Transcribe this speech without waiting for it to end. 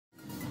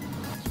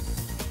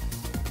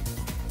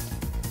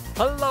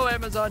Hello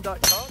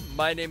Amazon.com,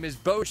 my name is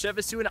Beau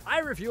and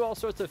I review all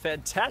sorts of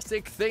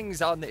fantastic things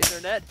on the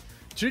internet.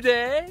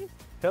 Today,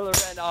 Hillary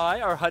and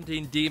I are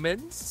hunting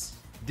demons.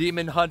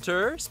 Demon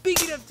Hunter.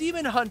 Speaking of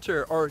Demon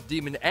Hunter, or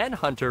Demon and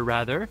Hunter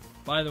rather.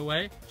 By the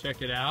way,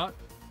 check it out.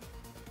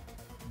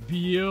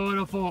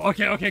 Beautiful.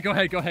 Okay, go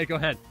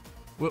ahead.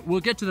 We'll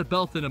get to the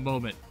belt in a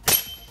moment.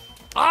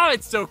 Oh,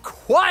 it's so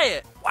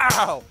quiet.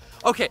 Wow.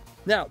 Okay,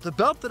 now the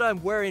belt that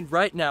I'm wearing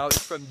right now is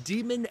from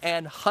Demon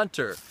and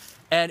Hunter.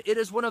 And it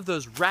is one of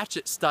those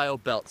ratchet style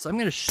belts. I'm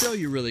gonna show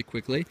you really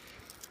quickly.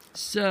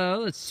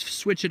 So let's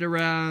switch it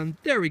around.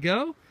 There we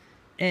go.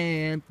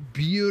 And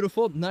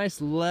beautiful, nice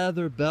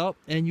leather belt.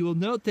 And you will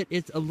note that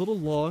it's a little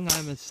long.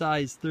 I'm a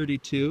size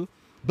 32,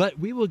 but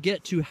we will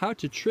get to how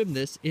to trim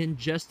this in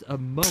just a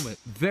moment.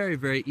 Very,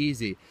 very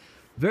easy.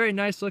 Very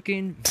nice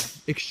looking,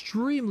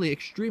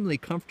 extremely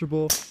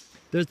comfortable.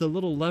 There's the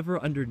little lever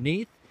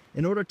underneath.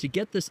 In order to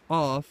get this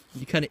off,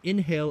 you kind of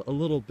inhale a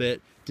little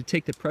bit to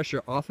take the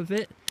pressure off of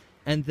it,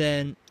 and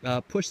then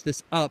push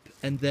this up,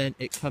 and then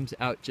it comes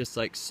out just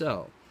like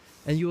so.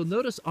 And you will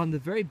notice on the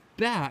very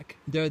back,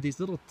 there are these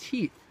little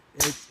teeth.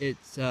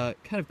 It's kind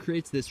of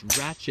creates this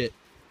ratchet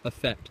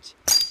effect.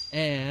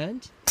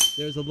 And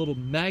there's a little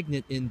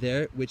magnet in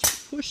there which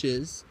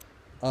pushes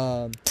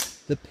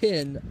the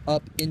pin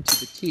up into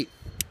the teeth,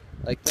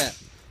 like that.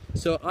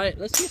 So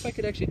let's see if I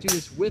could actually do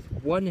this with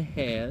one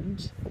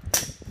hand.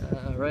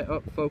 Right,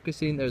 oh,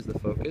 focusing, there's the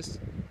focus.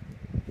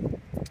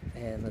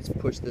 And let's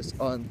push this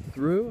on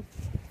through.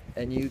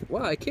 And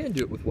wow, I can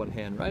do it with one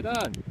hand, right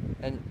on.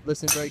 And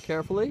listen very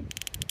carefully.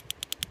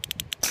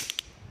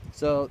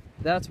 So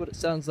that's what it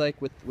sounds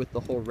like with the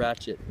whole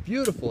ratchet.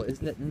 Beautiful,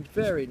 isn't it?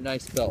 Very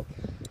nice belt.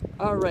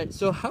 All right,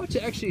 so how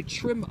to actually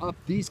trim up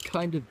these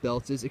kind of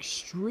belts is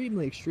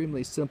extremely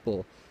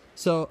simple.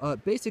 So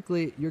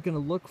basically, you're gonna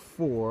look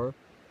for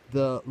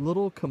the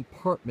little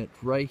compartment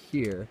right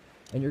here,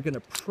 and you're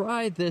gonna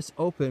pry this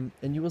open,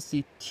 and you will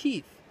see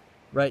teeth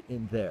right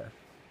in there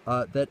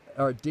that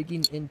are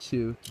digging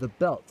into the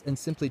belt. And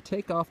simply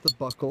take off the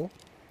buckle,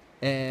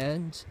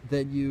 and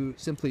then you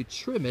simply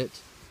trim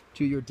it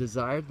to your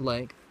desired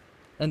length,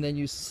 and then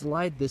you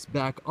slide this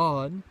back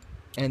on,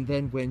 and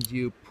then when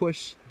you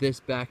push this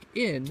back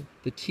in,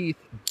 the teeth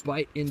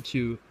bite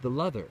into the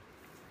leather.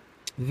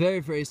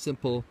 Very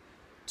simple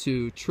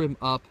to trim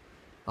up.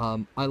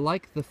 I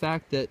like the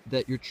fact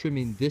that you're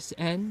trimming this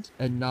end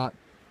and not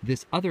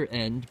this other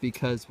end,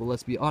 because, well,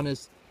 let's be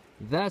honest,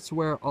 that's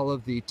where all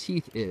of the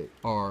teeth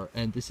are,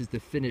 and this is the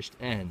finished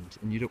end,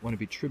 and you don't want to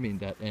be trimming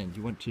that end.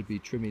 You want to be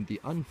trimming the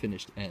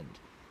unfinished end.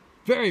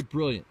 Very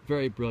brilliant,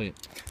 very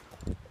brilliant.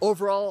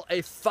 Overall,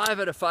 a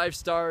 5 out of 5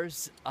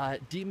 stars.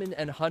 Demon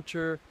and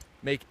Hunter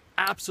make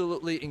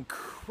absolutely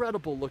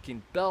incredible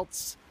looking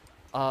belts.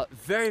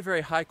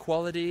 Very high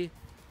quality.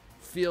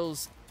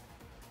 Feels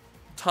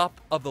top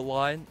of the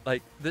line.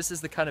 Like, this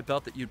is the kind of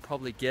belt that you'd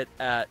probably get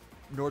at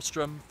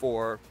Nordstrom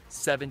for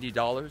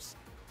 $70.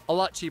 A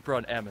lot cheaper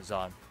on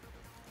Amazon.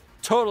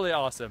 Totally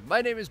awesome.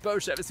 My name is Beau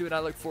and I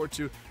look forward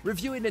to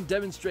reviewing and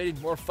demonstrating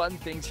more fun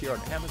things here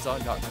on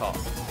Amazon.com.